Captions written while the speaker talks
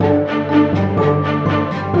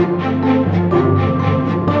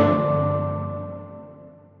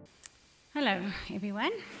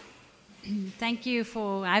Thank you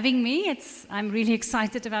for having me. I'm really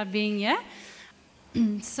excited about being here.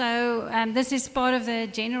 This is part of the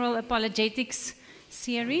General Apologetics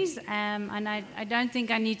series, and I don't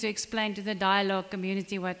think I need to explain to the dialogue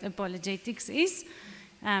community what apologetics is.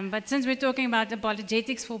 But since we're talking about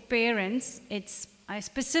apologetics for parents, I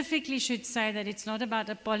specifically should say that it's not about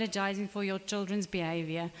apologizing for your children's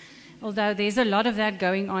behavior, although there's a lot of that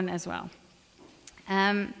going on as well.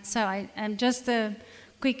 Just a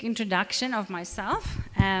quick introduction of myself.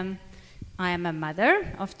 I am a mother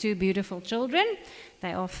of two beautiful children.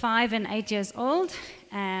 They are 5 and 8 years old,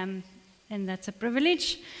 and that's a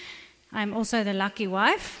privilege. I'm also the lucky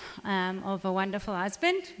wife of a wonderful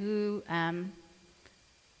husband who, I'm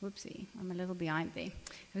a little behind there,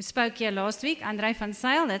 who spoke here last week, André van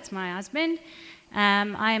Zyl, that's my husband.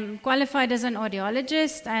 I'm qualified as an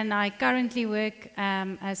audiologist, and I currently work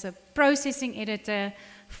as a processing editor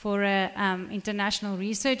for an international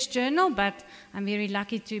research journal, but I'm very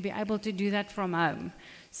lucky to be able to do that from home.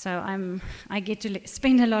 So I get to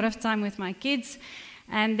spend a lot of time with my kids.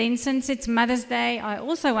 And then since it's Mother's Day, I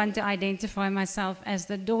also want to identify myself as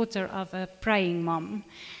the daughter of a praying mom.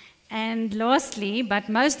 And lastly, but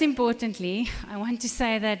most importantly, I want to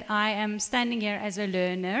say that I am standing here as a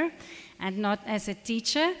learner and not as a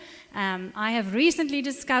teacher. I have recently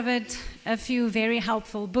discovered a few very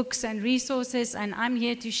helpful books and resources, and I'm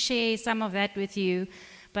here to share some of that with you.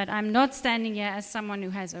 But I'm not standing here as someone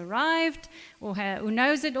who has arrived or who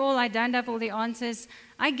knows it all. I don't have all the answers.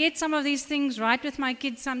 I get some of these things right with my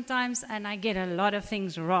kids sometimes, and I get a lot of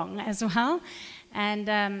things wrong as well. And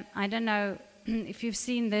I don't know if you've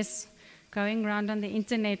seen this going around on the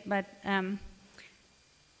internet, but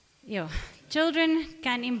children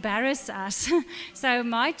can embarrass us. So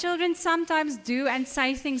my children sometimes do and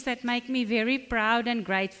say things that make me very proud and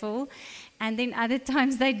grateful, and then other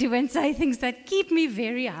times they do and say things that keep me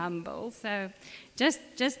very humble. So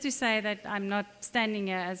just to say that I'm not standing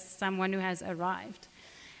here as someone who has arrived.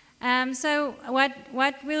 So what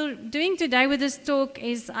we're doing today with this talk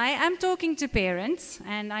is I am talking to parents,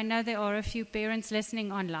 and I know there are a few parents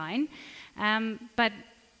listening online, but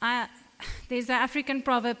there's an African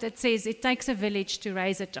proverb that says it takes a village to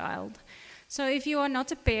raise a child. So if you are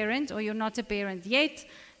not a parent or you're not a parent yet,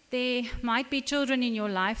 there might be children in your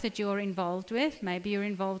life that you're involved with. Maybe you're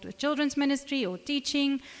involved with children's ministry or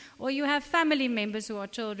teaching, or you have family members who are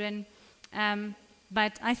children.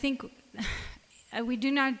 But I think we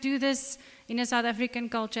do not do this in a South African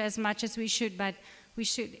culture as much as we should, but we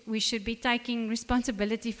should be taking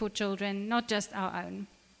responsibility for children, not just our own.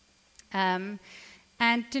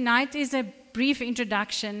 And tonight is a brief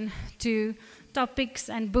introduction to topics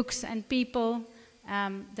and books and people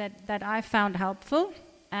that I found helpful.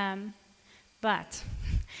 But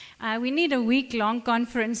we need a week-long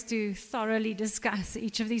conference to thoroughly discuss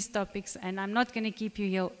each of these topics, and I'm not going to keep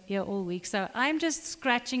you here all week. So I'm just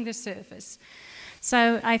scratching the surface.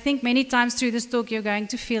 So I think many times through this talk you're going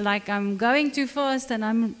to feel like I'm going too fast, and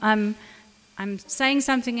I'm saying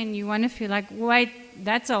something, and you want to feel like, wait,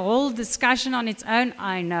 that's a whole discussion on its own.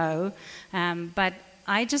 I know, but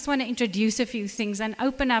I just want to introduce a few things and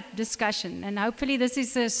open up discussion, and hopefully this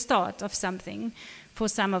is a start of something for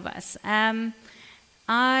some of us.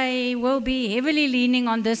 I will be heavily leaning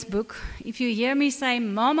on this book. If you hear me say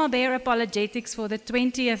Mama Bear Apologetics for the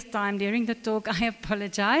 20th time during the talk, I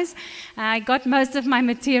apologize. I got most of my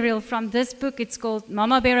material from this book. It's called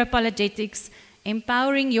Mama Bear Apologetics,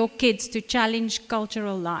 Empowering Your Kids to Challenge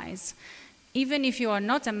Cultural Lies. Even if you are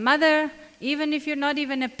not a mother, even if you're not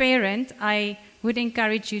even a parent, I would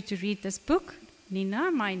encourage you to read this book.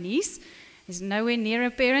 Nina, my niece, is nowhere near a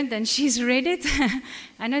parent, and she's read it.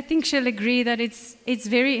 And I think she'll agree that it's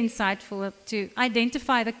very insightful to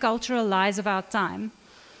identify the cultural lies of our time.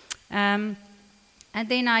 And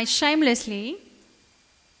then I shamelessly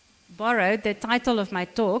borrowed the title of my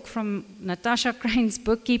talk from Natasha Crane's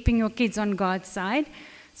book, Keeping Your Kids on God's Side.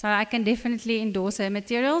 So I can definitely endorse her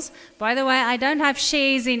materials. By the way, I don't have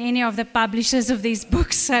shares in any of the publishers of these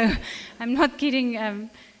books, so I'm not getting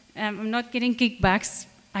kickbacks.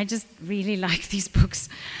 I just really like these books.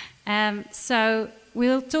 So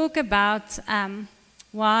we'll talk about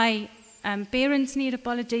why parents need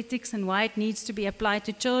apologetics and why it needs to be applied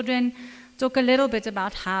to children. Talk a little bit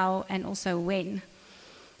about how and also when.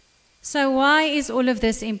 So why is all of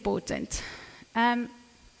this important?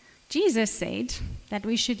 Jesus said that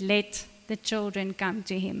we should let the children come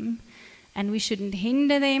to him, and we shouldn't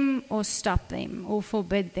hinder them or stop them or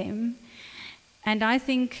forbid them. And I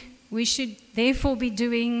think we should therefore be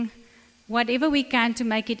doing whatever we can to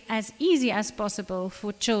make it as easy as possible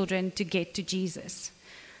for children to get to Jesus.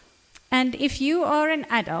 And if you are an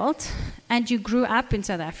adult and you grew up in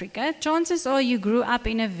South Africa, chances are you grew up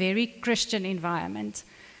in a very Christian environment.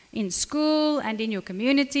 In school and in your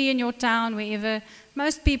community, in your town, wherever,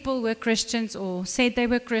 most people were Christians or said they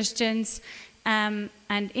were Christians. And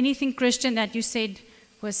anything Christian that you said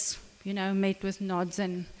was, met with nods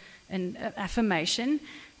and affirmation.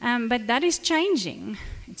 But that is changing.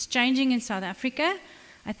 It's changing in South Africa.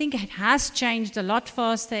 I think it has changed a lot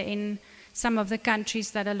faster in some of the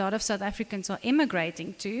countries that a lot of South Africans are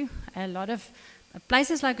immigrating to. A lot of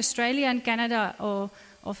places like Australia and Canada are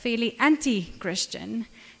fairly anti-Christian.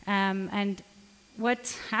 And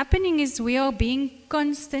what's happening is we are being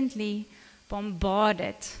constantly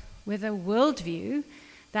bombarded with a worldview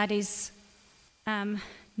that is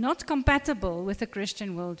not compatible with the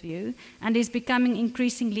Christian worldview and is becoming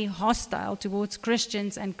increasingly hostile towards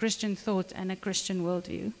Christians and Christian thought and a Christian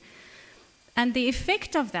worldview. And the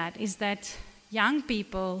effect of that is that young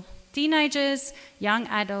people, teenagers, young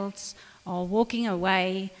adults, are walking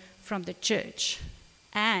away from the church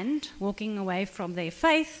and walking away from their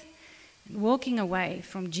faith, and walking away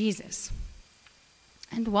from Jesus.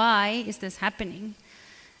 And why is this happening?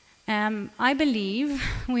 I believe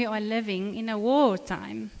we are living in a war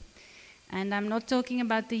time. And I'm not talking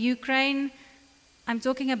about the Ukraine, I'm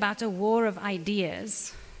talking about a war of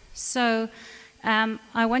ideas. So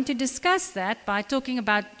I want to discuss that by talking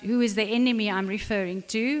about who is the enemy I'm referring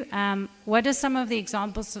to. What are some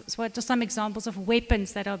examples of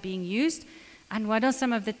weapons that are being used? And what are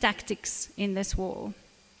some of the tactics in this war?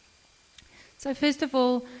 So first of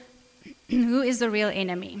all, who is the real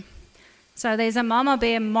enemy? So there's a Mama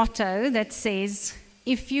Bear motto that says,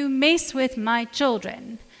 if you mess with my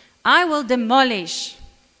children, I will demolish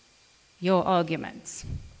your arguments.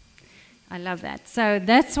 I love that. So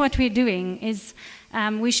that's what we're doing, is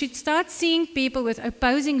we should start seeing people with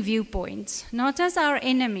opposing viewpoints, not as our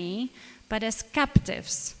enemy, but as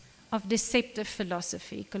captives of deceptive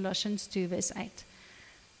philosophy, Colossians 2 verse 8.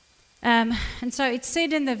 And so it's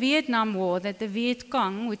said in the Vietnam War that the Viet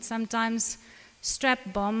Cong would sometimes strap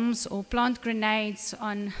bombs or plant grenades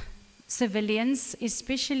on civilians,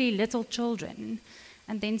 especially little children,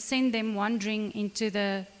 and then send them wandering into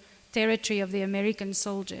the territory of the American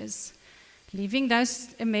soldiers, leaving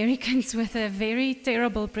those Americans with a very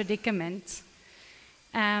terrible predicament.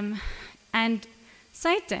 And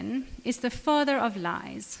Satan is the father of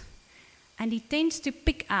lies, and he tends to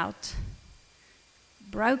pick out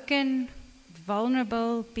broken,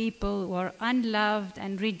 vulnerable people who are unloved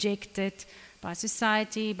and rejected by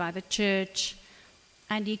society, by the church,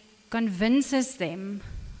 and he convinces them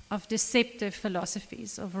of deceptive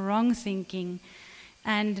philosophies, of wrong thinking,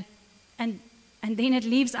 and then it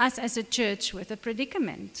leaves us as a church with a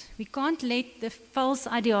predicament. We can't let the false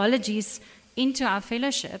ideologies into our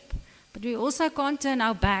fellowship, but we also can't turn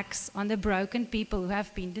our backs on the broken people who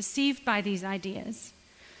have been deceived by these ideas.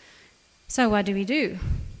 So what do?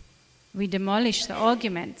 We demolish the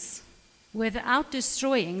arguments without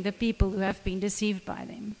destroying the people who have been deceived by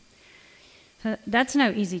them. So that's no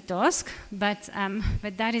easy task, but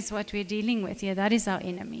that is what we're dealing with here. That is our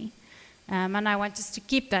enemy. And I want us to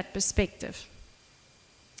keep that perspective.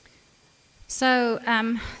 So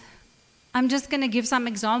I'm just going to give some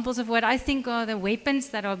examples of what I think are the weapons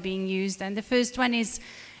that are being used. And the first one is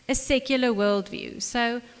a secular worldview.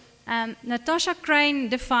 So Natasha Crane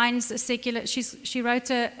defines a secular, she wrote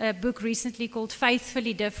a book recently called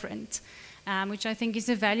Faithfully Different, which I think is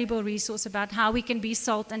a valuable resource about how we can be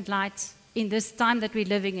salt and light in this time that we're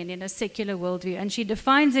living in a secular worldview. And she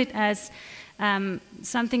defines it as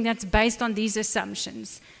something that's based on these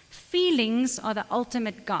assumptions. Feelings are the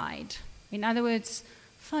ultimate guide. In other words,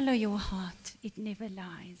 follow your heart, it never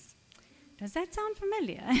lies. Does that sound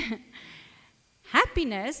familiar?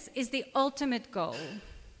 Happiness is the ultimate goal.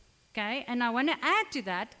 Okay, and I want to add to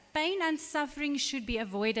that, pain and suffering should be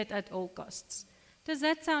avoided at all costs. Does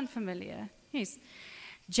that sound familiar? Yes.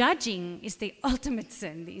 Judging is the ultimate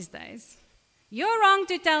sin these days. You're wrong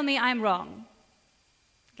to tell me I'm wrong.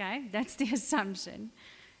 Okay, that's the assumption.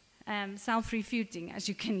 Self-refuting, as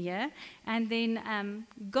you can hear. And then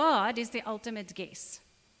God is the ultimate guess.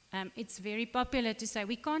 It's very popular to say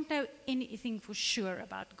we can't know anything for sure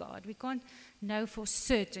about God. We can't know for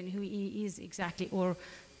certain who he is exactly, or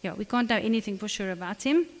we can't know anything for sure about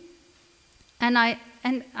him. And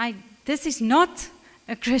this is not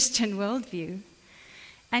a Christian worldview.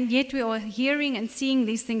 And yet we are hearing and seeing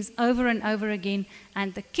these things over and over again,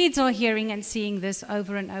 and the kids are hearing and seeing this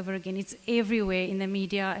over and over again. It's everywhere in the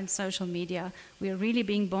media and social media. We are really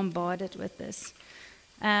being bombarded with this.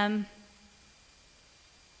 The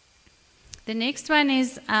next one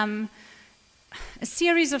is a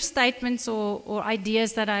series of statements or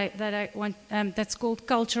ideas that I want, that's called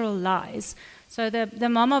cultural lies. So the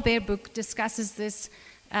Mama Bear book discusses this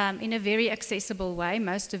in a very accessible way,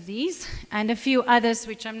 most of these, and a few others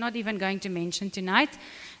which I'm not even going to mention tonight.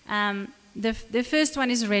 The first one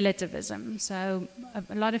is relativism. So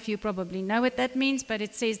a lot of you probably know what that means, but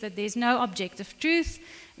it says that there's no objective truth.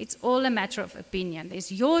 It's all a matter of opinion. There's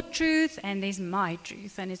your truth and there's my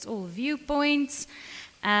truth, and it's all viewpoints.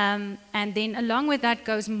 And then along with that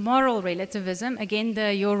goes moral relativism. Again,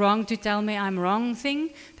 the you're wrong to tell me I'm wrong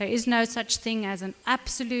thing. There is no such thing as an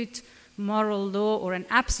absolute moral law or an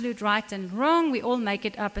absolute right and wrong. We all make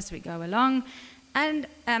it up as we go along. And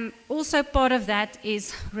also part of that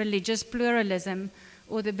is religious pluralism,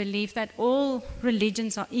 or the belief that all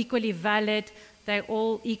religions are equally valid, they're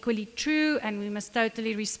all equally true, and we must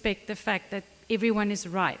totally respect the fact that everyone is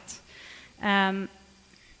right.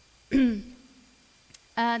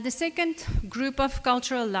 The second group of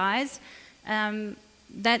cultural lies,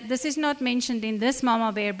 that this is not mentioned in this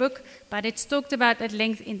Mama Bear book, but it's talked about at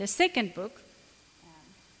length in the second book,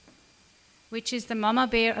 which is the Mama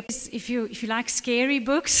Bear. If you like scary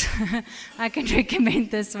books, I can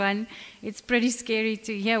recommend this one. It's pretty scary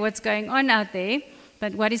to hear what's going on out there,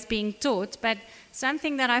 but what is being taught. But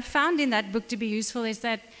something that I found in that book to be useful is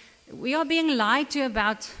that we are being lied to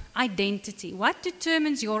about identity. What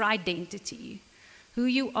determines your identity? Who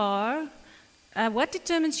you are? What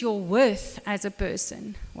determines your worth as a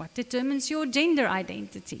person? What determines your gender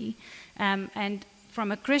identity? And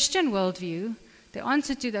from a Christian worldview, the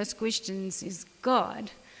answer to those questions is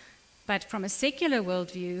God. But from a secular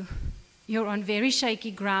worldview, you're on very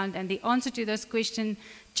shaky ground, and the answer to those questions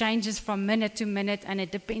changes from minute to minute, and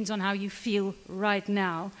it depends on how you feel right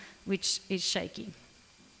now, which is shaky.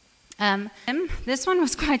 This one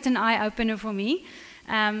was quite an eye-opener for me.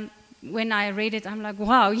 When I read it, I'm like,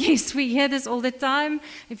 wow, yes, we hear this all the time.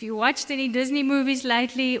 If you watched any Disney movies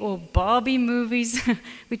lately or Barbie movies,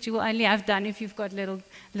 which you will only have done if you've got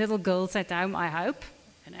little girls at home, I hope.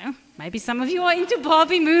 You know, maybe some of you are into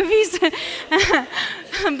Barbie movies.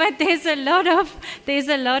 But there's a lot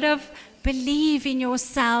of believe in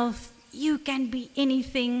yourself. You can be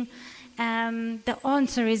anything. The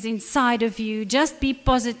answer is inside of you. Just be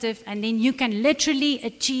positive, and then you can literally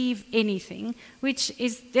achieve anything,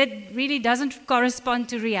 that really doesn't correspond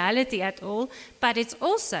to reality at all, but it's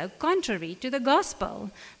also contrary to the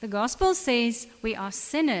gospel. The gospel says we are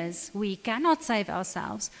sinners. We cannot save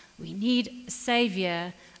ourselves. We need a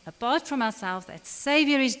savior apart from ourselves. That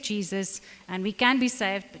savior is Jesus, and we can be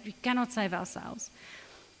saved, but we cannot save ourselves.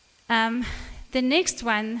 The next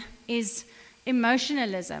one is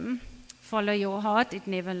emotionalism. Follow your heart, it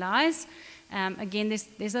never lies. Again,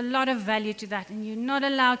 there's a lot of value to that, and you're not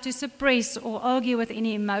allowed to suppress or argue with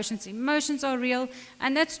any emotions. Emotions are real,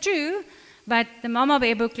 and that's true, but the Mama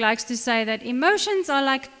Bear book likes to say that emotions are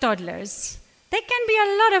like toddlers. They can be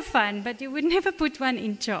a lot of fun, but you would never put one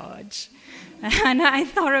in charge. And I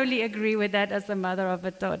thoroughly agree with that as the mother of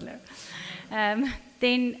a toddler.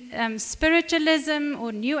 Then spiritualism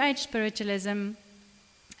or New Age spiritualism,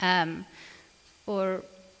 or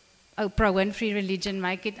Oprah Winfrey religion,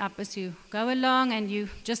 make it up as you go along, and you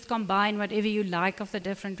just combine whatever you like of the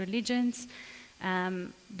different religions.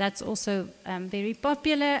 That's also very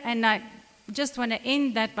popular, and I just want to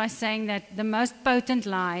end that by saying that the most potent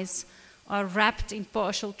lies are wrapped in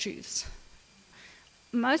partial truths.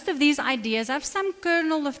 Most of these ideas have some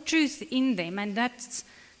kernel of truth in them, and that's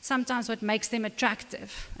sometimes what makes them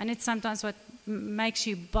attractive, and it's sometimes what makes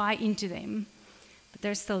you buy into them, but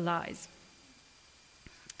they're still lies.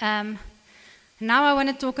 Now I want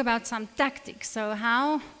to talk about some tactics. So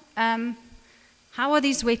how are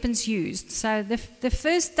these weapons used? So the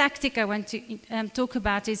first tactic I want to talk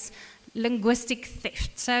about is linguistic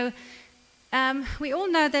theft. So we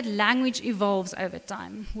all know that language evolves over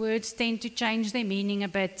time. Words tend to change their meaning a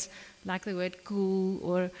bit, like the word cool,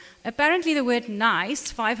 or apparently the word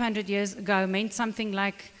nice 500 years ago meant something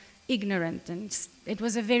like ignorant, and it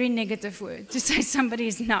was a very negative word to say somebody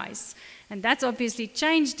is nice. And that's obviously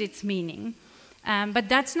changed its meaning. But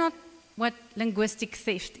that's not what linguistic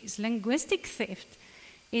theft is. Linguistic theft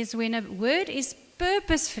is when a word is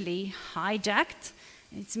purposefully hijacked,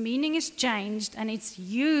 its meaning is changed, and it's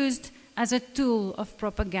used as a tool of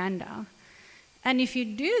propaganda. And if you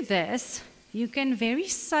do this, you can very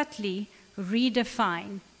subtly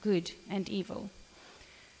redefine good and evil.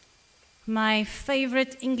 My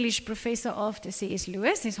favorite English professor after C.S.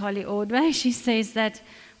 Lewis is Holly Ordway. She says that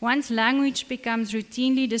once language becomes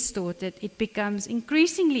routinely distorted, it becomes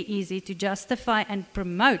increasingly easy to justify and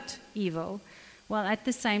promote evil, while at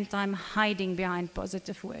the same time hiding behind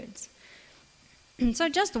positive words. So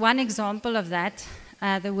just one example of that,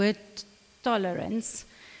 the word tolerance.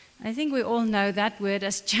 I think we all know that word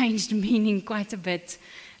has changed meaning quite a bit.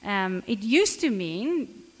 It used to mean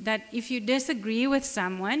that if you disagree with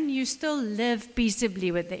someone, you still live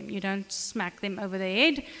peaceably with them. You don't smack them over the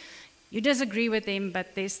head. You disagree with them,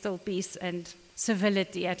 but there's still peace and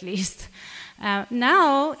civility at least.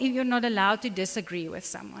 Now, you're not allowed to disagree with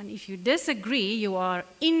someone. If you disagree, you are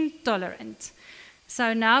intolerant.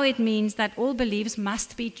 So now it means that all beliefs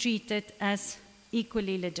must be treated as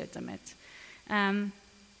equally legitimate.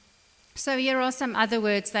 So here are some other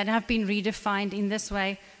words that have been redefined in this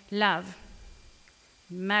way: love,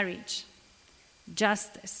 marriage,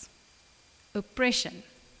 justice, oppression,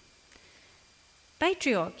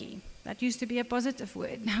 patriarchy. That used to be a positive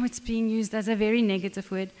word. Now it's being used as a very negative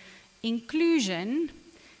word. Inclusion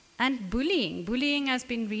and bullying. Bullying has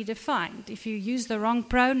been redefined. If you use the wrong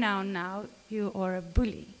pronoun now, you are a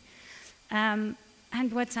bully. And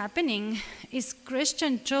what's happening is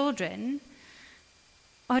Christian children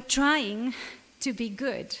are trying to be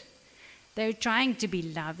good. They're trying to be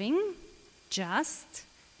loving, just,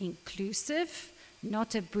 inclusive,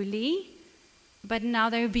 not a bully, but now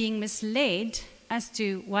they're being misled as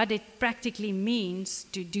to what it practically means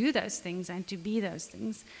to do those things and to be those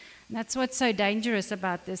things. And that's what's so dangerous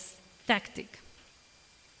about this tactic.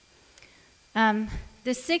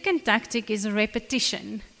 The second tactic is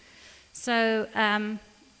repetition. So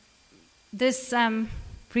this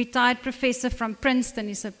retired professor from Princeton,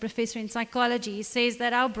 he's a professor in psychology, he says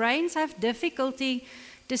that our brains have difficulty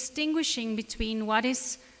distinguishing between what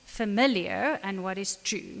is familiar and what is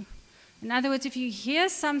true. In other words, if you hear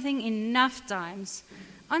something enough times,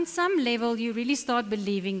 on some level you really start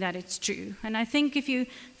believing that it's true. And I think if you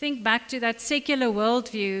think back to that secular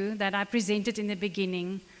worldview that I presented in the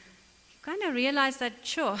beginning, you kind of realize that,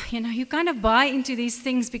 sure, you kind of buy into these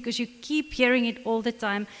things because you keep hearing it all the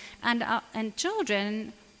time. And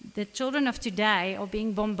children, the children of today, are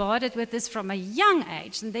being bombarded with this from a young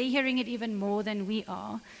age, and they're hearing it even more than we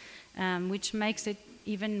are, which makes it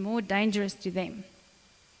even more dangerous to them.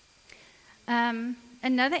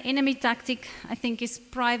 Another enemy tactic, I think, is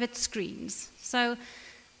private screens. So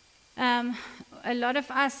a lot of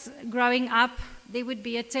us growing up, there would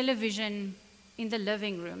be a television in the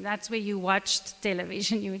living room. That's where you watched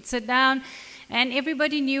television. You would sit down and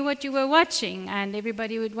everybody knew what you were watching, and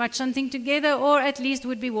everybody would watch something together, or at least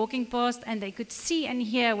would be walking past and they could see and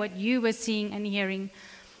hear what you were seeing and hearing.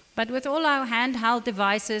 But with all our handheld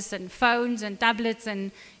devices and phones and tablets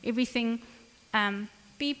and everything,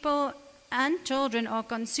 people and children are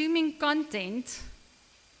consuming content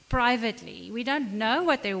privately. We don't know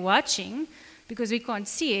what they're watching because we can't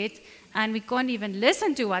see it, and we can't even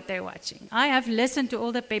listen to what they're watching. I have listened to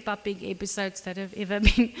all the Peppa Pig episodes that have ever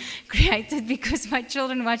been created because my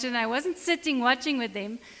children watch it, and I wasn't sitting watching with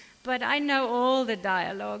them, but I know all the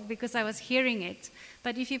dialogue because I was hearing it.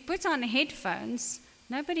 But if you put on headphones,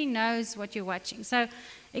 nobody knows what you're watching. So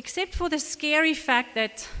except for the scary fact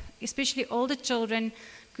that especially older children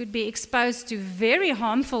could be exposed to very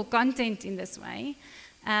harmful content in this way,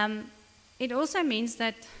 it also means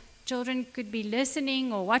that children could be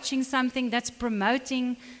listening or watching something that's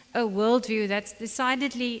promoting a worldview that's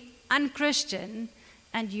decidedly unchristian,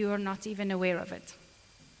 and you are not even aware of it.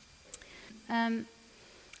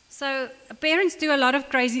 So parents do a lot of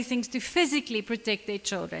crazy things to physically protect their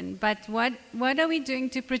children, but what are we doing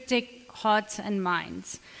to protect hearts and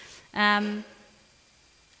minds?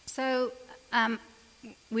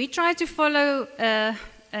 We try to follow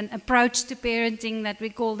an approach to parenting that we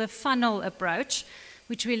call the funnel approach,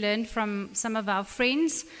 which we learned from some of our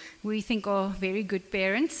friends we think are very good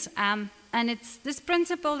parents. And it's this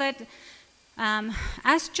principle that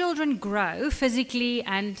as children grow physically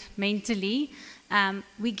and mentally,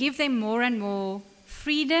 we give them more and more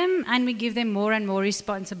freedom, and we give them more and more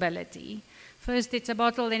responsibility. First it's a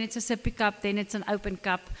bottle, then it's a sippy cup, then it's an open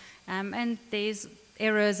cup, and there's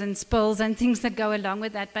errors and spills and things that go along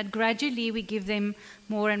with that, but gradually we give them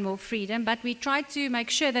more and more freedom, but we try to make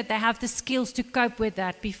sure that they have the skills to cope with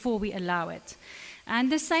that before we allow it.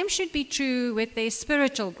 And the same should be true with their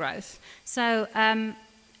spiritual growth. So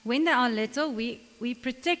when they are little, we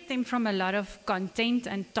protect them from a lot of content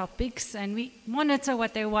and topics, and we monitor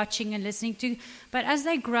what they're watching and listening to. But as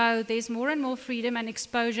they grow, there's more and more freedom and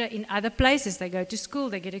exposure in other places. They go to school,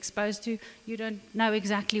 they get exposed to, you don't know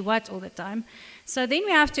exactly what all the time. So then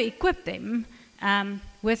we have to equip them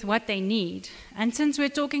with what they need. And since we're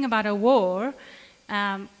talking about a war,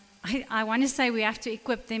 I want to say we have to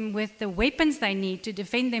equip them with the weapons they need to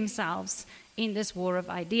defend themselves in this war of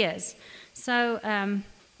ideas. So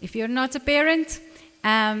if you're not a parent,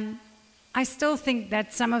 I still think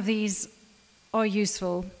that some of these are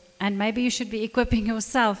useful, and maybe you should be equipping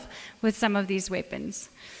yourself with some of these weapons.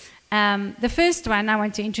 The first one I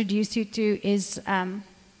want to introduce you to is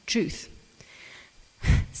truth.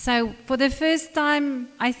 So for the first time,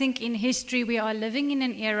 I think in history, we are living in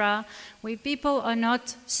an era where people are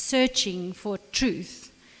not searching for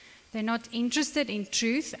truth. They're not interested in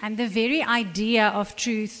truth, and the very idea of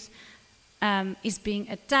truth is being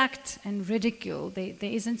attacked and ridiculed. There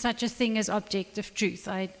isn't such a thing as objective truth.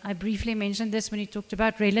 I briefly mentioned this when he talked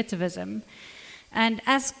about relativism. And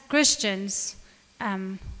as Christians,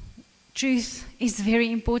 truth is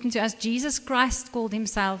very important to us. Jesus Christ called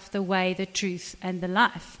himself the way, the truth, and the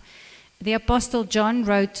life. The Apostle John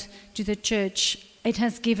wrote to the church, "It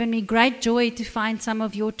has given me great joy to find some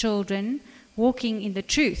of your children walking in the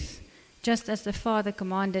truth, just as the Father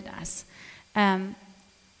commanded us."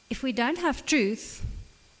 If we don't have truth,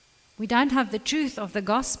 we don't have the truth of the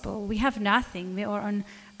gospel, we have nothing. We are on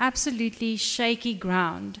absolutely shaky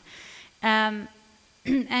ground. And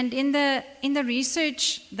in the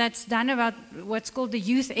research that's done about what's called the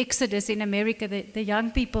youth exodus in America, the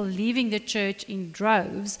young people leaving the church in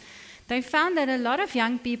droves, they found that a lot of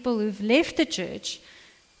young people who've left the church,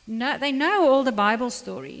 they know all the Bible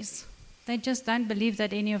stories. They just don't believe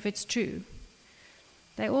that any of it's true.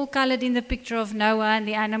 They all colored in the picture of Noah and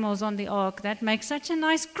the animals on the ark. That makes such a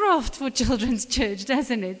nice craft for children's church,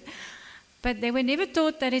 doesn't it? But they were never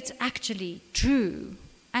taught that it's actually true.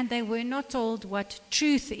 And they were not told what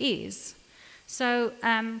truth is. So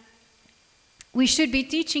we should be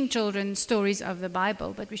teaching children stories of the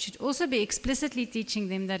Bible, but we should also be explicitly teaching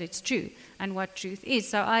them that it's true and what truth is.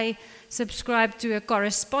 So I subscribe to a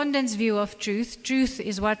correspondence view of truth. Truth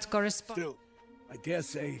is what corresponds. Still, I dare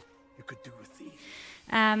say you could do with these.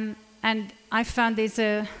 And I found there's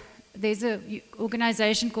a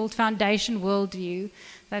organization called Foundation Worldview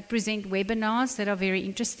that present webinars that are very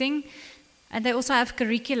interesting. And they also have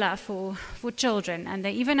curricula for children. And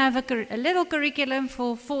they even have a little curriculum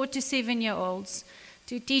for 4 to 7-year-olds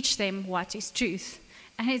to teach them what is truth.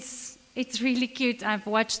 And it's really cute. I've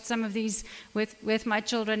watched some of these with my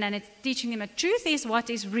children, and it's teaching them that truth is what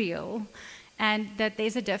is real, and that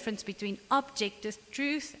there's a difference between objective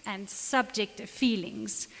truth and subjective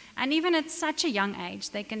feelings. And even at such a young age,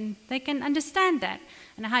 they can understand that.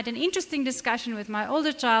 And I had an interesting discussion with my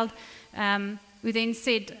older child, who then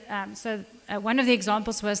said, one of the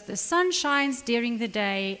examples was the sun shines during the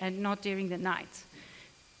day and not during the night.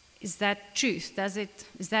 Is that truth?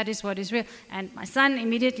 Is that what is real? And my son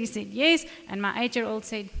immediately said yes, and my 8-year-old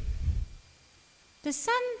said, the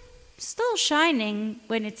sun still shining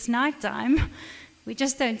when it's nighttime. We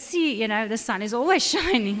just don't see, the sun is always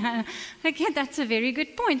shining. Okay, that's a very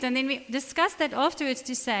good point. And then we discussed that afterwards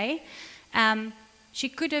to say,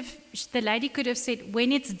 the lady could have said,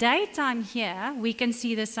 when it's daytime here, we can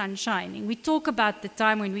see the sun shining. We talk about the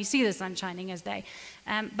time when we see the sun shining as day.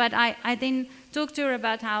 But I then talked to her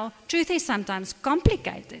about how truth is sometimes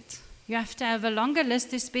complicated. You have to have a longer list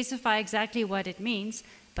to specify exactly what it means,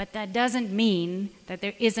 but that doesn't mean that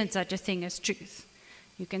there isn't such a thing as truth.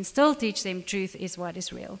 You can still teach them truth is what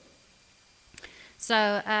is real.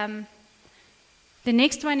 So the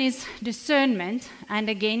next one is discernment. And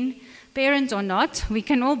again, parents or not, we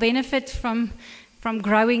can all benefit from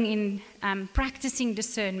growing in practicing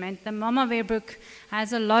discernment. The Mama Bear book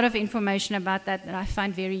has a lot of information about that I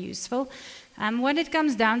find very useful. What it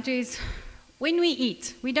comes down to is when we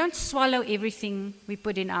eat, we don't swallow everything we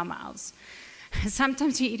put in our mouths.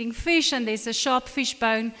 Sometimes you're eating fish and there's a sharp fish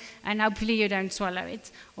bone, and hopefully you don't swallow it.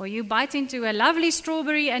 Or you bite into a lovely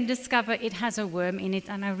strawberry and discover it has a worm in it,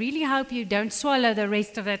 and I really hope you don't swallow the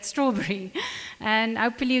rest of that strawberry. And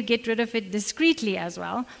hopefully you get rid of it discreetly as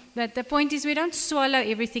well. But the point is, we don't swallow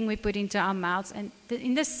everything we put into our mouths. And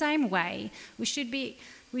in the same way, we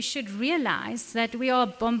should realize that we are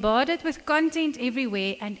bombarded with content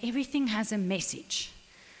everywhere, and everything has a message.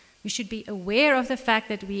 We should be aware of the fact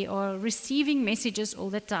that we are receiving messages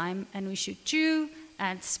all the time, and we should chew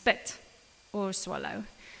and spit or swallow.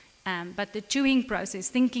 But the chewing process,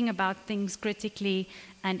 thinking about things critically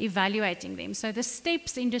and evaluating them. So the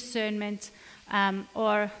steps in discernment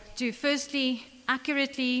are to firstly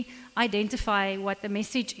accurately identify what the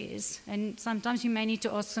message is. And sometimes you may need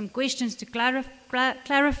to ask some questions to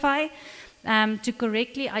clarify, to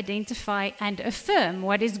correctly identify and affirm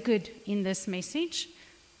what is good in this message,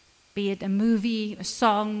 be it a movie, a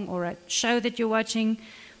song, or a show that you're watching,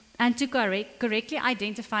 and to correctly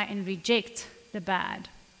identify and reject the bad.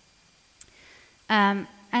 And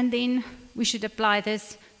then we should apply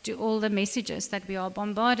this to all the messages that we are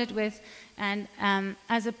bombarded with. And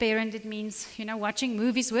as a parent, it means, watching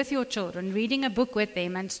movies with your children, reading a book with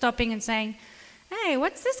them, and stopping and saying, hey,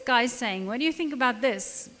 what's this guy saying? What do you think about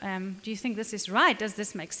this? Do you think this is right? Does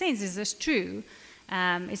this make sense? Is this true?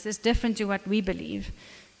 Is this different to what we believe?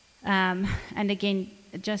 And again,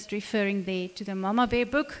 just referring there to the Mama Bear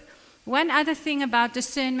book. One other thing about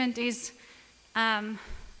discernment is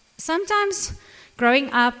sometimes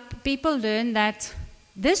growing up, people learn that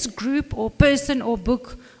this group or person or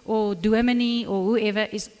book or dominee or whoever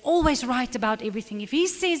is always right about everything. If he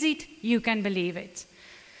says it, you can believe it.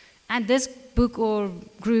 And this book or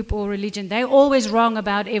group or religion, they're always wrong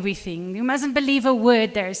about everything. You mustn't believe a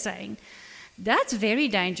word they're saying. That's very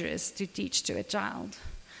dangerous to teach to a child.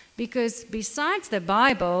 Because besides the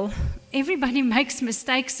Bible, everybody makes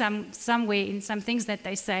mistakes somewhere in some things that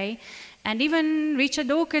they say. And even Richard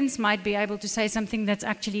Dawkins might be able to say something that's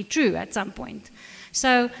actually true at some point.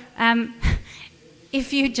 So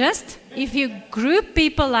if you group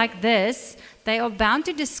people like this, they are bound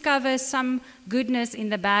to discover some goodness in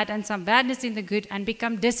the bad and some badness in the good and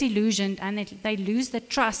become disillusioned, and they lose the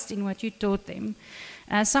trust in what you taught them.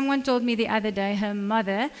 Someone told me the other day her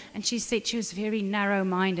mother, and she said she was very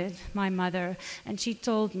narrow-minded, my mother, and she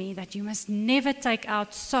told me that you must never take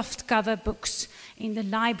out soft cover books in the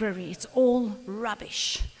library. It's all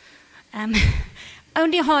rubbish.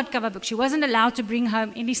 Only hardcover books. She wasn't allowed to bring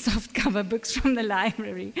home any soft cover books from the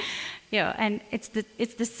library. Yeah, and it's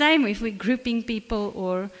the same if we're grouping people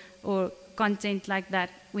or content like that.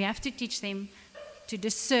 We have to teach them to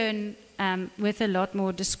discern with a lot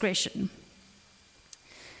more discretion.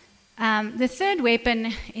 The third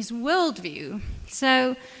weapon is worldview.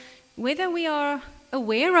 So whether we are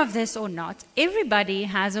aware of this or not, everybody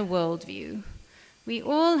has a worldview. We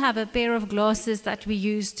all have a pair of glasses that we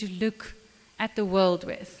use to look at the world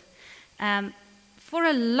with. For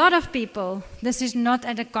a lot of people, this is not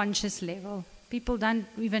at a conscious level. People don't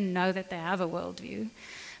even know that they have a worldview.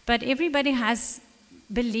 But everybody has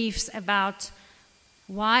beliefs about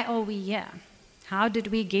why are we here? How did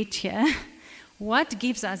we get here? What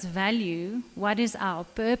gives us value? What is our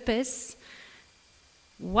purpose?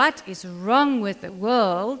 What is wrong with the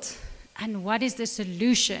world? And what is the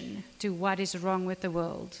solution to what is wrong with the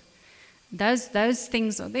world? Those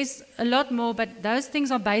things, there's a lot more, but those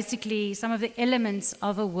things are basically some of the elements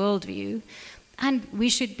of a worldview. And we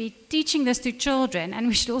should be teaching this to children, and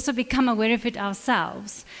we should also become aware of it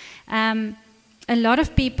ourselves. A lot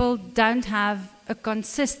of people don't have a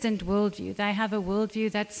consistent worldview. They have a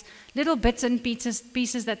worldview that's little bits and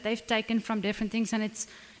pieces that they've taken from different things, and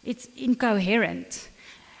it's incoherent.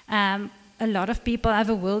 A lot of people have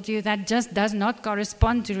a worldview that just does not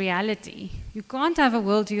correspond to reality. You can't have a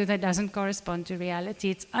worldview that doesn't correspond to reality.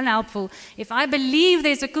 It's unhelpful. If I believe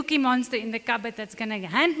there's a cookie monster in the cupboard that's going to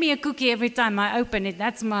hand me a cookie every time I open it,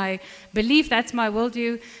 that's my belief, that's my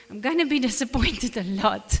worldview, I'm going to be disappointed a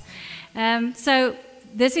lot. So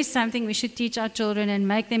this is something we should teach our children and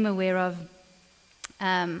make them aware of.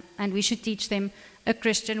 And we should teach them a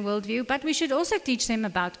Christian worldview, but we should also teach them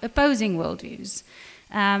about opposing worldviews.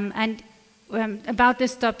 About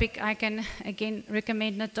this topic, I can again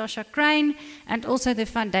recommend Natasha Crane and also the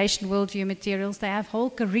Foundation Worldview materials. They have whole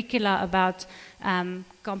curricula about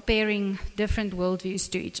comparing different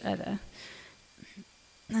worldviews to each other.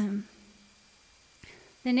 The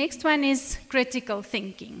next one is critical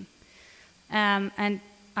thinking. And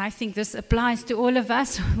I think this applies to all of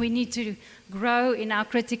us. We need to grow in our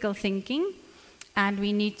critical thinking, and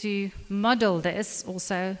we need to model this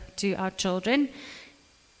also to our children.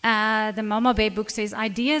 The Mama Bear book says,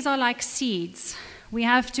 ideas are like seeds. We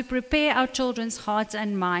have to prepare our children's hearts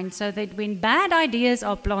and minds so that when bad ideas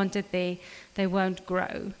are planted there, they won't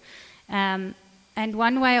grow. And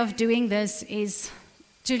one way of doing this is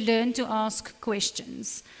to learn to ask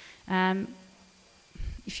questions.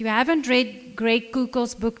 If you haven't read Greg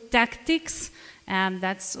Kuchel's book, Tactics,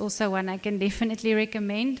 that's also one I can definitely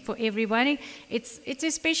recommend for everybody. It's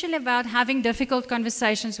especially about having difficult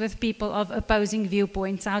conversations with people of opposing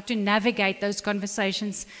viewpoints, how to navigate those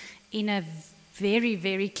conversations in a very,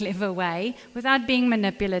 very clever way without being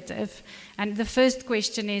manipulative. And the first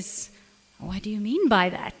question is, what do you mean by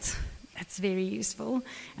that? That's very useful.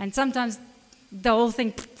 And sometimes the whole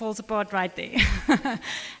thing falls apart right there.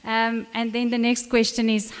 And then the next question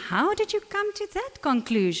is, how did you come to that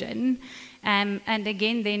conclusion? And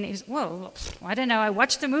again, then is, well, I don't know, I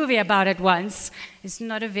watched a movie about it once. It's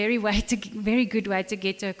not a very good way to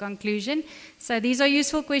get to a conclusion. So these are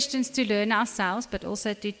useful questions to learn ourselves, but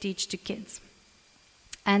also to teach to kids.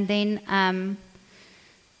 And then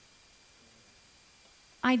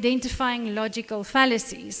identifying logical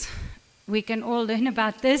fallacies. We can all learn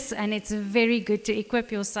about this, and it's very good to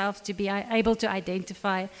equip yourself to be able to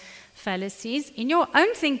identify fallacies in your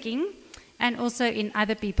own thinking and also in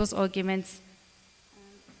other people's arguments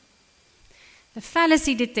The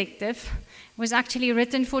Fallacy Detective was actually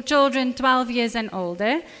written for children 12 years and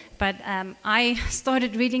older, but I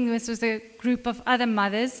started reading this with a group of other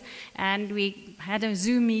mothers, and we had a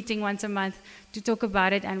Zoom meeting once a month to talk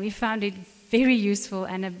about it, and we found it very useful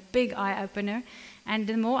and a big eye-opener. And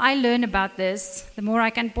the more I learn about this, the more I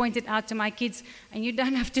can point it out to my kids, and you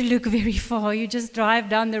don't have to look very far. You just drive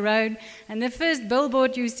down the road, and the first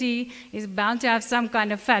billboard you see is bound to have some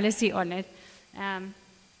kind of fallacy on it.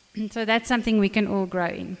 So that's something we can all grow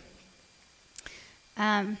in.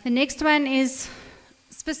 The next one is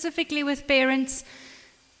specifically with parents,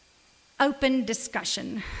 open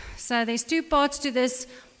discussion. So there's two parts to this.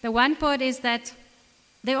 The one part is that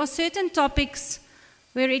there are certain topics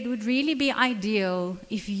where it would really be ideal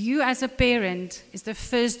if you as a parent is the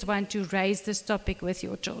first one to raise this topic with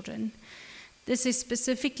your children. This is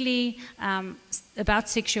specifically about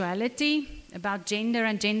sexuality, about gender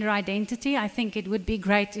and gender identity. I think it would be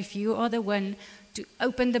great if you are the one to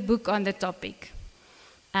open the book on the topic.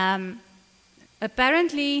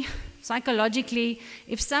 Apparently, psychologically,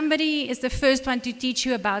 if somebody is the first one to teach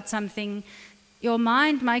you about something, your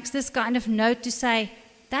mind makes this kind of note to say,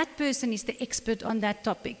 that person is the expert on that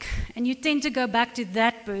topic. And you tend to go back to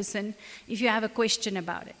that person if you have a question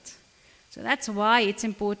about it. So that's why it's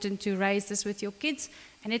important to raise this with your kids.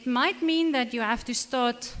 And it might mean that you have to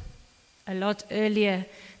start a lot earlier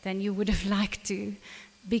than you would have liked to,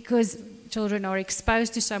 because children are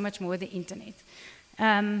exposed to so much more the internet.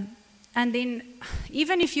 And then,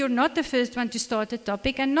 even if you're not the first one to start a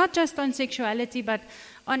topic, and not just on sexuality, but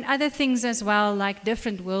on other things as well, like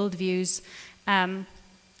different worldviews,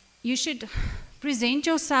 you should present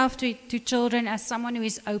yourself to children as someone who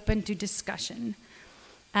is open to discussion.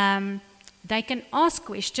 They can ask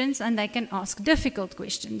questions, and they can ask difficult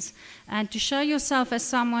questions. And to show yourself as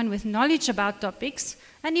someone with knowledge about topics,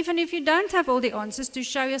 and even if you don't have all the answers, to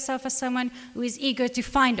show yourself as someone who is eager to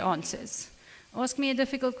find answers. Ask me a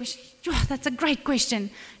difficult question. Oh, that's a great question.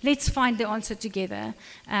 Let's find the answer together.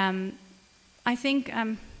 I think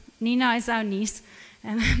Nina is our niece.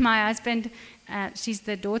 My husband, she's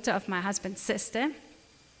the daughter of my husband's sister.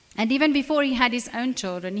 And even before he had his own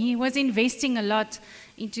children, he was investing a lot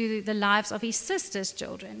into the lives of his sister's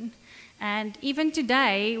children. And even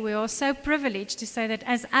today, we are so privileged to say that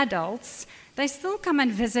as adults, they still come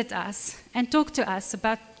and visit us and talk to us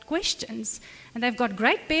about questions. And they've got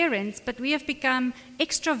great parents, but we have become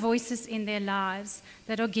extra voices in their lives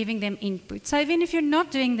that are giving them input. So even if you're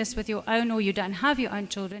not doing this with your own, or you don't have your own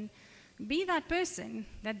children, be that person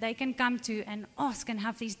that they can come to and ask and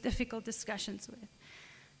have these difficult discussions with.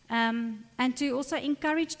 And to also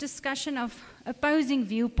encourage discussion of opposing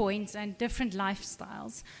viewpoints and different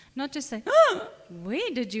lifestyles. Not just say, oh, where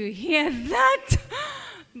did you hear that?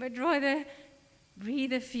 But rather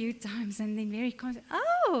breathe a few times and then very confident,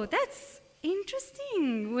 oh, that's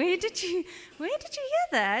interesting. Where did you hear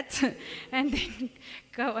that? And then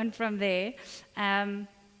go on from there. And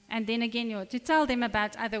then again, to tell them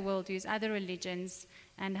about other worldviews, other religions,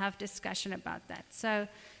 and have discussion about that. So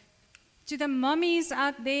to the mommies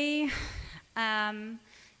out there,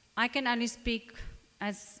 I can only speak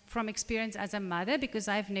from experience as a mother, because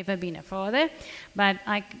I've never been a father. But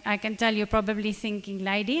I can tell you're probably thinking,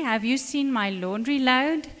 lady, have you seen my laundry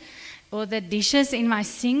load? Or the dishes in my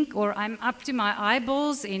sink? Or I'm up to my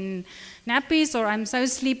eyeballs in nappies? Or I'm so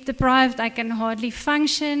sleep deprived I can hardly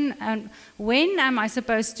function? And when am I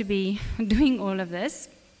supposed to be doing all of this?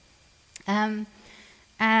 And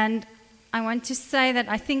I want to say that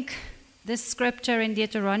I think this scripture in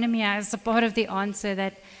Deuteronomy is a part of the answer,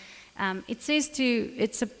 that it says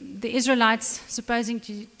the Israelites supposing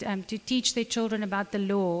to teach their children about the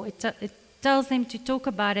law. It tells them to talk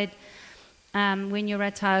about it when you're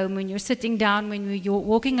at home, when you're sitting down, when you're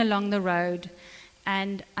walking along the road.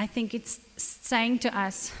 And I think it's saying to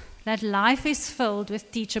us that life is filled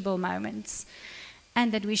with teachable moments,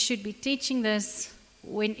 and that we should be teaching this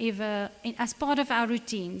whenever, as part of our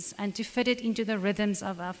routines, and to fit it into the rhythms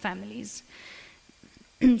of our families.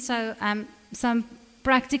 So some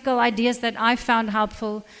practical ideas that I found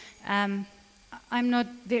helpful. I'm not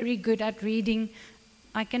very good at reading.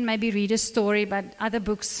 I can maybe read a story, but other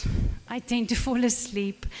books I tend to fall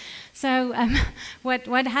asleep. So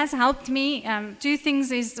what has helped me, two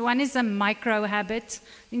things is, one is a micro habit.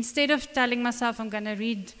 Instead of telling myself I'm going to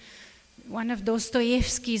read one of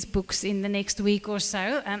Dostoevsky's books in the next week or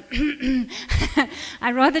so,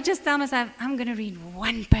 I rather just tell myself, I'm going to read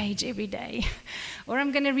one page every day. Or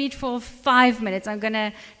I'm going to read for 5 minutes. I'm going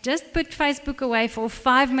to just put Facebook away for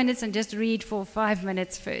 5 minutes and just read for 5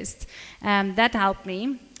 minutes first. That helped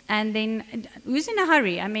me. And then, who's in a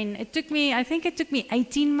hurry? I mean, I think it took me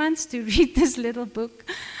 18 months to read this little book.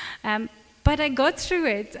 But I got through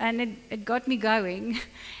it, and it got me going.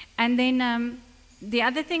 And then the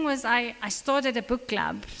other thing was I started a book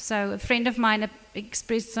club. So a friend of mine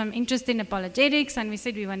expressed some interest in apologetics, and we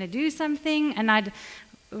said we want to do something. And I'd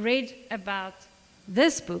read about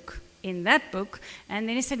this book in that book, and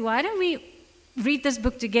then he said, why don't we read this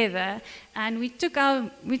book together? And we took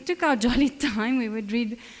our jolly time. We would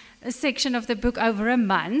read a section of the book over a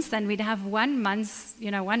month, and we'd have one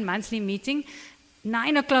monthly meeting,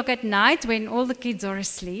 9 o'clock at night when all the kids are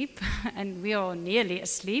asleep, and we are nearly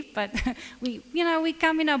asleep, but we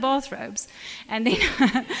come in our bathrobes, and then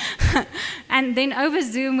and then over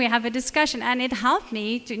Zoom we have a discussion, and it helped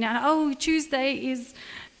me to know, Tuesday is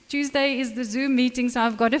the Zoom meeting, so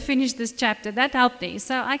I've got to finish this chapter. That helped me,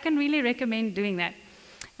 so I can really recommend doing that.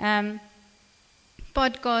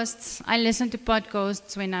 Podcasts, I listen to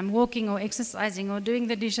podcasts when I'm walking or exercising or doing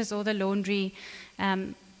the dishes or the laundry.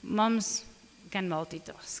 Moms can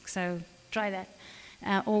multitask, so try that.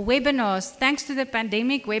 Or webinars. Thanks to the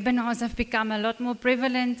pandemic, webinars have become a lot more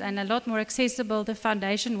prevalent and a lot more accessible. The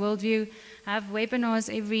Foundation Worldview have webinars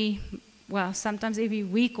sometimes every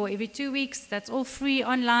week or every 2 weeks. That's all free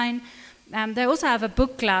online. They also have a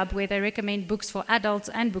book club where they recommend books for adults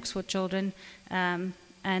and books for children,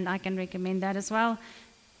 and I can recommend that as well.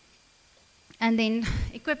 And then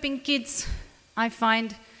equipping kids, I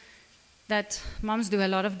find that moms do a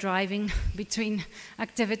lot of driving between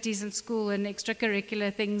activities in school and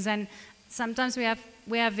extracurricular things, and sometimes we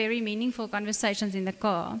have very meaningful conversations in the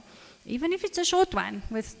car, even if it's a short one.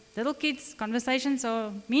 With little kids,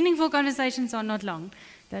 meaningful conversations are not long.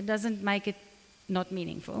 That doesn't make it not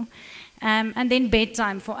meaningful. And then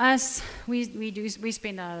bedtime. For us, we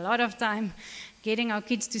spend a lot of time getting our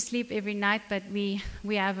kids to sleep every night, but we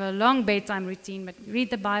have a long bedtime routine. But we read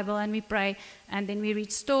the Bible and we pray, and then we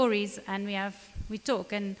read stories and we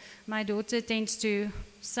talk. And my daughter tends to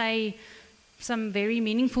say some very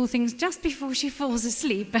meaningful things just before she falls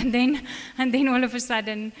asleep, and then all of a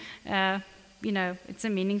sudden, it's a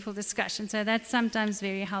meaningful discussion. So that's sometimes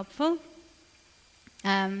very helpful.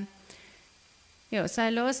 So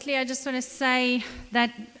lastly, I just want to say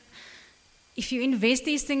that if you invest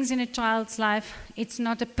these things in a child's life, it's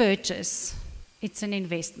not a purchase, it's an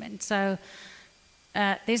investment. So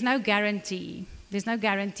there's no guarantee. There's no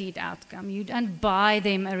guaranteed outcome. You don't buy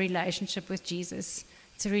them a relationship with Jesus.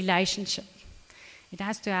 It's a relationship. It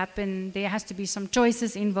has to happen. There has to be some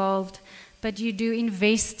choices involved, but you do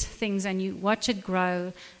invest things and you watch it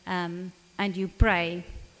grow, and you pray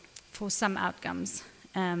for some outcomes.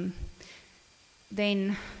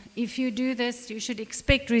 Then if you do this, you should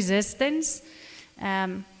expect resistance.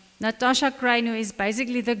 Natasha Crane, who is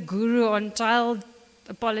basically the guru on child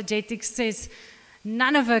apologetics, says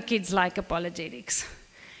none of her kids like apologetics.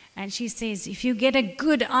 And she says, if you get a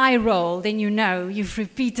good eye roll, then you know you've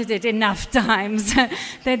repeated it enough times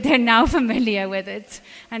that they're now familiar with it,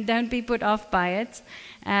 and don't be put off by it.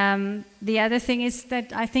 The other thing is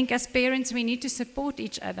that I think as parents we need to support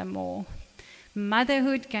each other more.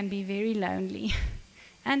 Motherhood can be very lonely,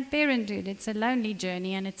 and parenthood, it's a lonely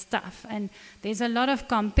journey and it's tough. And there's a lot of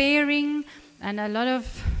comparing and a lot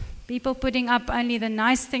of people putting up only the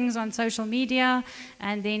nice things on social media,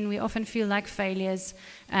 and then we often feel like failures.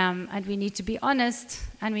 And we need to be honest,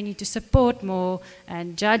 and we need to support more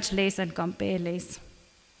and judge less and compare less.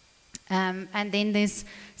 And then there's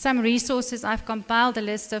some resources. I've compiled a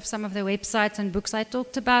list of some of the websites and books I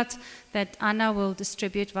talked about that Anna will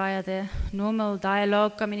distribute via the normal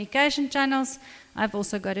dialogue communication channels. I've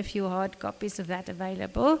also got a few hard copies of that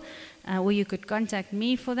available, or you could contact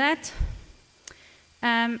me for that.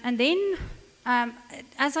 And then,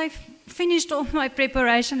 as I finished all my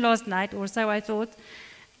preparation last night or so, I thought,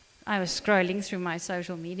 I was scrolling through my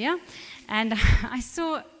social media, and I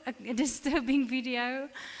saw a disturbing video.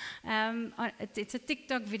 It's a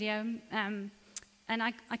TikTok video, and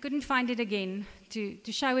I couldn't find it again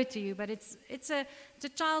to show it to you, but it's a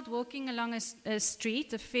child walking along a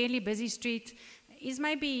street, a fairly busy street. He's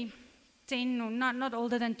maybe 10 or not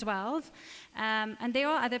older than 12, and there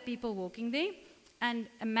are other people walking there. And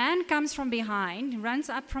a man comes from behind, runs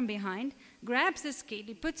up from behind, grabs this kid,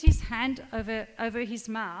 he puts his hand over his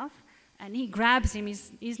mouth, and he grabs him.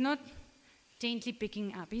 He's not gently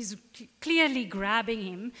picking up. He's clearly grabbing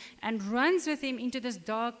him and runs with him into this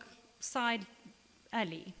dark side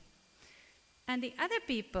alley. And the other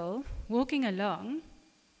people walking along,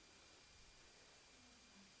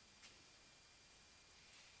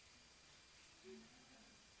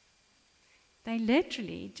 they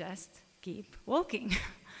literally just keep walking.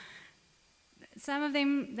 Some of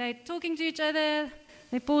them, they're talking to each other,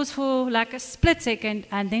 they pause for like a split second,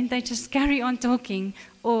 and then they just carry on talking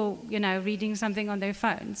or, reading something on their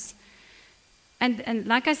phones. And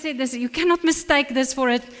like I said, you cannot mistake this for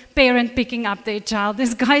a parent picking up their child.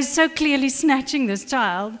 This guy is so clearly snatching this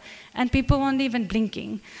child, and people weren't even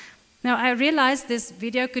blinking. Now, I realized this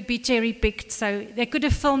video could be cherry-picked, so they could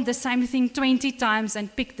have filmed the same thing 20 times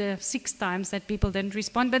and picked the 6 times that people didn't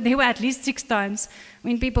respond, but there were at least 6 times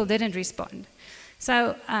when people didn't respond.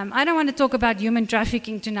 So I don't want to talk about human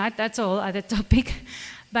trafficking tonight. That's a whole other topic.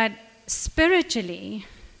 But spiritually,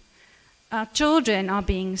 our children are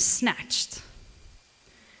being snatched.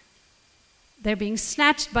 They're being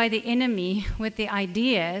snatched by the enemy with the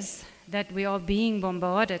ideas that we are being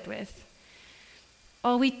bombarded with.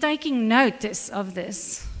 Are we taking notice of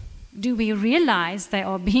this? Do we realize they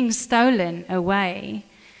are being stolen away?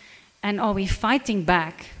 And are we fighting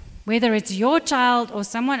back? Whether it's your child or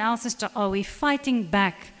someone else's child, are we fighting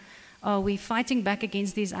back? Are we fighting back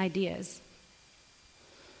against these ideas?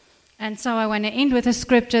 And so I want to end with a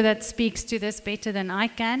scripture that speaks to this better than I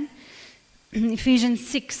can. Ephesians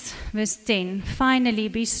 6, verse 10. Finally,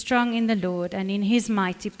 be strong in the Lord and in his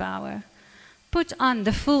mighty power. Put on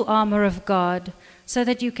the full armor of God so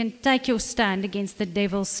that you can take your stand against the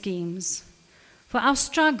devil's schemes. For our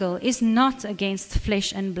struggle is not against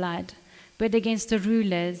flesh and blood, but against the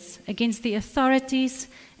rulers, against the authorities,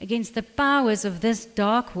 against the powers of this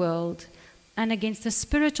dark world, and against the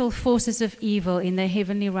spiritual forces of evil in the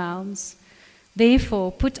heavenly realms.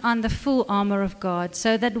 Therefore, put on the full armor of God,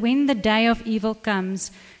 so that when the day of evil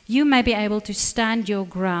comes, you may be able to stand your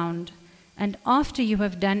ground, and after you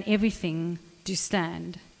have done everything, to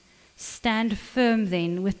stand. Stand firm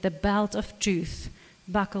then with the belt of truth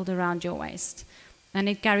buckled around your waist. And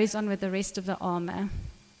it carries on with the rest of the armor.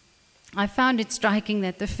 I found it striking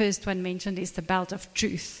that the first one mentioned is the belt of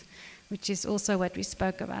truth, which is also what we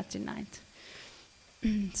spoke about tonight.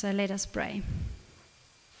 So let us pray.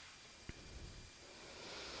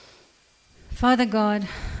 Father God,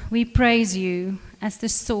 we praise you as the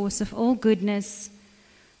source of all goodness,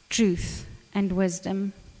 truth, and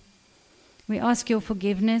wisdom. We ask your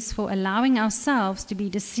forgiveness for allowing ourselves to be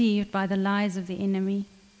deceived by the lies of the enemy.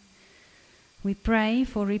 We pray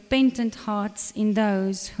for repentant hearts in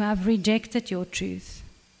those who have rejected your truth.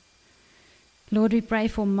 Lord, we pray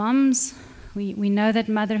for moms. We know that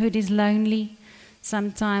motherhood is lonely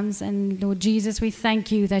sometimes, and Lord Jesus, we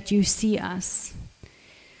thank you that you see us,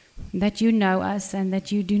 that you know us, and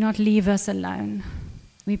that you do not leave us alone.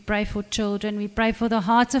 We pray for children. We pray for the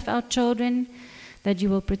hearts of our children, that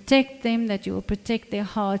you will protect them, that you will protect their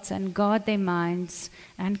hearts and guard their minds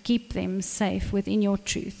and keep them safe within your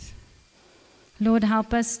truth. Lord,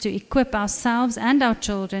 help us to equip ourselves and our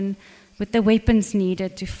children with the weapons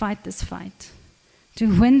needed to fight this fight,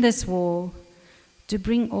 to win this war, to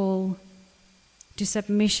bring all to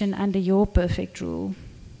submission under your perfect rule.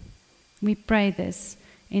 We pray this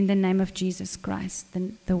in the name of Jesus Christ,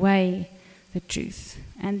 the way, the truth,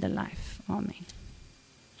 and the life. Amen.